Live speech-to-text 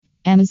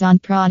Amazon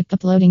Product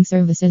Uploading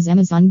Services,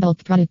 Amazon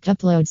Bulk Product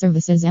Upload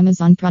Services,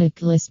 Amazon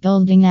Product List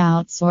Building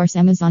Outsource,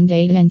 Amazon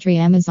Data Entry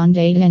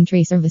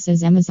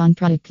Services, Amazon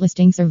Product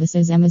Listing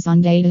Services, Amazon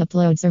Data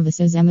Upload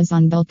Services,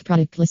 Amazon Bulk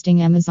Product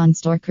Listing, Amazon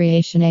Store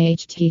Creation,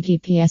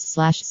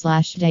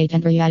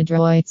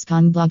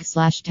 https://dateentry@droids.com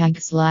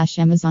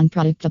blog/tag/Amazon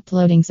Product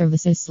Uploading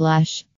Services/